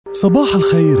صباح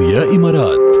الخير يا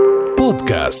إمارات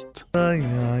بودكاست.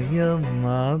 ضيع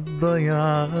يما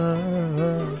الضيعة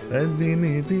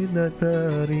اديني دينا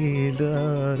تاري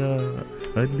لارا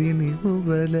اديني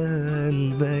وبلا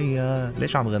البيعة.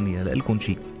 ليش عم غنيها؟ لألكن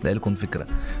شيء، لألكن فكرة.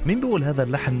 مين بيقول هذا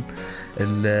اللحن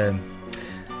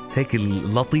هيك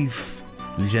اللطيف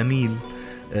الجميل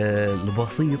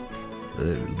البسيط؟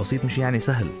 البسيط مش يعني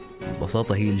سهل،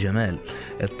 البساطة هي الجمال.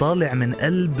 الطالع من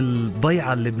قلب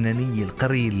الضيعة اللبنانية،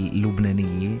 القرية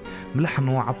اللبنانية،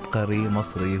 ملحنه عبقري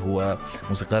مصري هو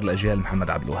موسيقار الأجيال محمد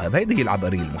عبد الوهاب. هيدي هي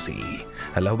العبقرية الموسيقية.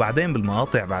 هلا هو بعدين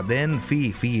بالمقاطع بعدين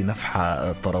في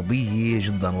نفحة طربية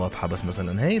جدا واضحة، بس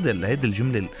مثلا هيدي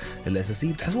الجملة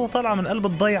الأساسية بتحسوها طالعة من قلب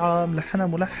الضيعة، ملحنها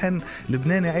ملحن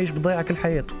لبناني عايش بالضيعة كل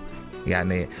حياته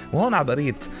يعني. وهون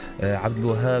عبقرية عبد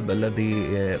الوهاب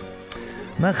الذي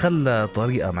ما خلى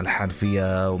طريقة ملحن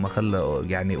فيها، وما خلى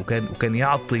يعني وكان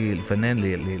يعطي الفنان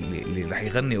اللي رح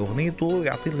يغني أغنيته،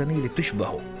 يعطي الغنية اللي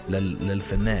بتشبهه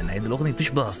للفنان. هيدي الأغنية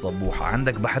بتشبه الصبوحة.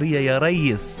 عندك بحرية يا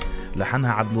ريس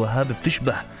لحنها عبد الوهاب،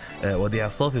 بتشبه وديع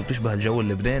الصافي، بتشبه الجو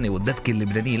اللبناني والدبكة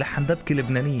اللبنانية. لحن دبكة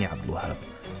لبنانية عبد الوهاب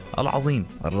العظيم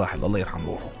الراحل الله يرحم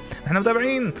روحه. احنا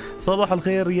متابعين صباح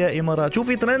الخير يا إمارات.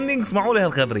 شوفي ترندينج، اسمعوا لي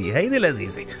هالخبرية هيدي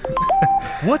لذيذة.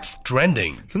 What's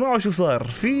trending؟ سمعوا شو صار.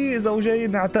 في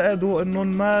زوجين اعتقدوا انهم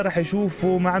ما رح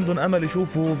يشوفوا، ما عندهم امل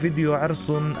يشوفوا فيديو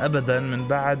عرسهم ابدا من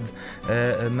بعد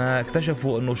ما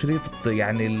اكتشفوا انه شريط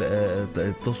يعني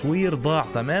التصوير ضاع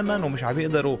تماما ومش عم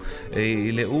يقدروا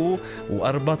يلاقوه.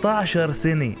 و14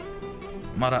 سنة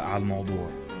مرق على الموضوع،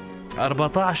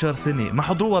 14 سنة ما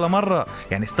حضروا ولا مرة.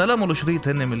 يعني استلموا الشريط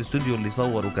هن من الاستوديو اللي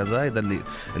صور وكذا، هذا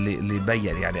اللي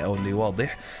بين يعني او اللي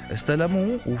واضح.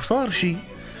 استلموه وصار شيء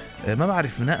ما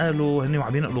بعرف، نقلوا هن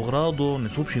وعم ينقلوا اغراضه،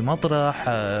 نسوب شي مطرح،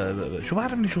 شو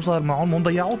بعرفني شو صار معهم،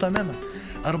 مضيعوه تماما.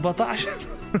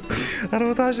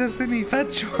 14 سنة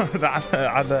فتشوا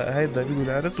على هيدا فيديو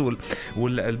العرس،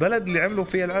 والبلد اللي عملوا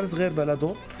فيها العرس غير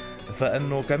بلده،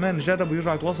 فانه كمان جربوا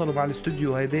يرجعوا يتواصلوا مع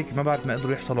الاستوديو هيديك، ما بعرف ما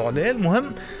قدروا يحصلوا عليه.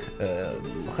 المهم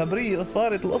الخبرية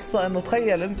صارت القصة انه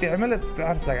تخيل انت عملت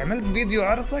عرسك، عملت فيديو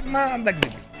عرسك، ما عندك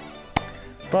فيديو.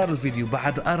 طار الفيديو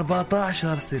بعد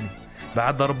 14 سنة،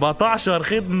 بعد 14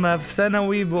 خدمة في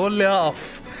ثانوي بقول لي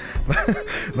اقف.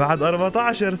 بعد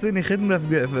 14 سنة خدمة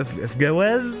في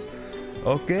جواز،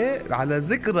 اوكي، على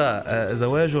ذكرى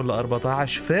زواجه ل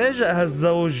 14 فاجأ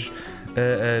هالزوج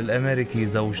الامريكي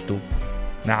زوجته.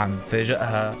 نعم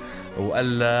فاجأها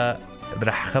وقال لها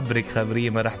رح خبرك خبرية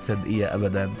ما رح تصدقيها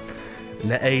ابدا،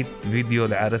 لقيت فيديو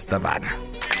العرس تبعنا.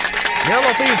 يا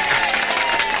لطيف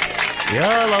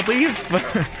يا لطيف.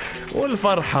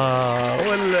 والفرحة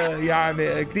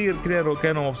يعني كتير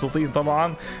كانوا مبسوطين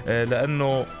طبعا،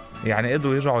 لأنه يعني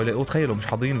قدروا يرجعوا يلاقوه. تخيلوا مش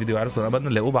حاضرين فيديو عرسهم أبدا،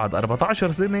 لاقوه بعد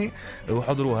 14 سنة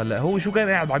وحضروه. هلا هو شو كان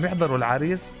قاعد عم يحضر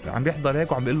العريس، عم بيحضر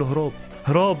هيك وعم بيقول له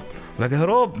هروب لك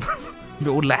هروب.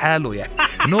 بيقول لحاله يعني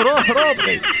انه هروب.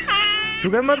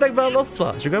 شو كان بدك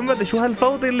بهالقصة؟ شو كان بدك؟ شو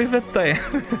هالفوضى اللي فتها يعني؟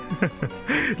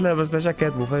 لا بس لشك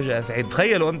كانت مفاجأة سعيد.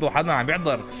 تخيلوا انتوا حدا عم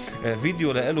بيحضر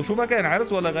فيديو لقاله، شو ما كان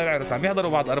عرس ولا غير عرس، عم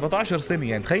يحضروا بعد 14 سنة.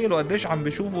 يعني تخيلوا قديش عم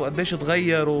بيشوفوا، قديش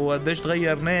تغيروا وقديش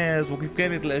تغير ناس، وكيف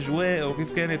كانت الأجواء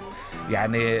وكيف كانت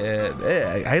يعني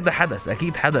هيدا حدث،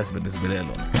 أكيد حدث بالنسبة لهم.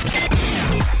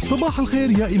 صباح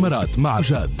الخير يا إمارات مع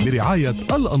جاد برعاية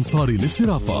الأنصاري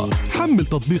للصرافة. حمل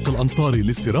تطبيق الأنصاري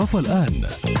للصرافة الآن.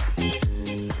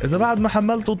 إذا بعد ما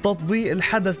حملتوا التطبيق،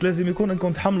 الحدث لازم يكون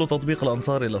إنكم تحملوا تطبيق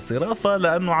الأنصاري للصرافة،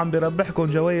 لأنه عم بربحكم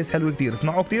جوائز حلوة كتير.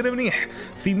 اسمعوا كتير منيح،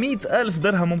 في 100,000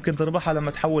 درهم ممكن تربحها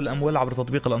لما تحول الأموال عبر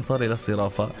تطبيق الأنصاري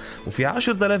للصرافة، وفي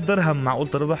 10,000 درهم معقول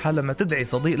تربحها لما تدعي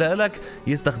صديق لك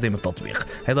يستخدم التطبيق.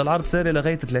 هذا العرض ساري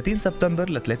لغاية 30 سبتمبر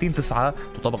ل 30/9،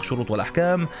 تطبق شروط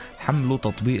والأحكام. حملوا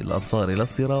تطبيق الأنصاري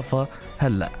للصرافة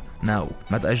هلأ ناو،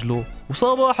 ما تأجلوا.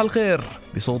 وصباح الخير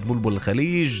بصوت بلبل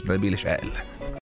الخليج نبيل شعال.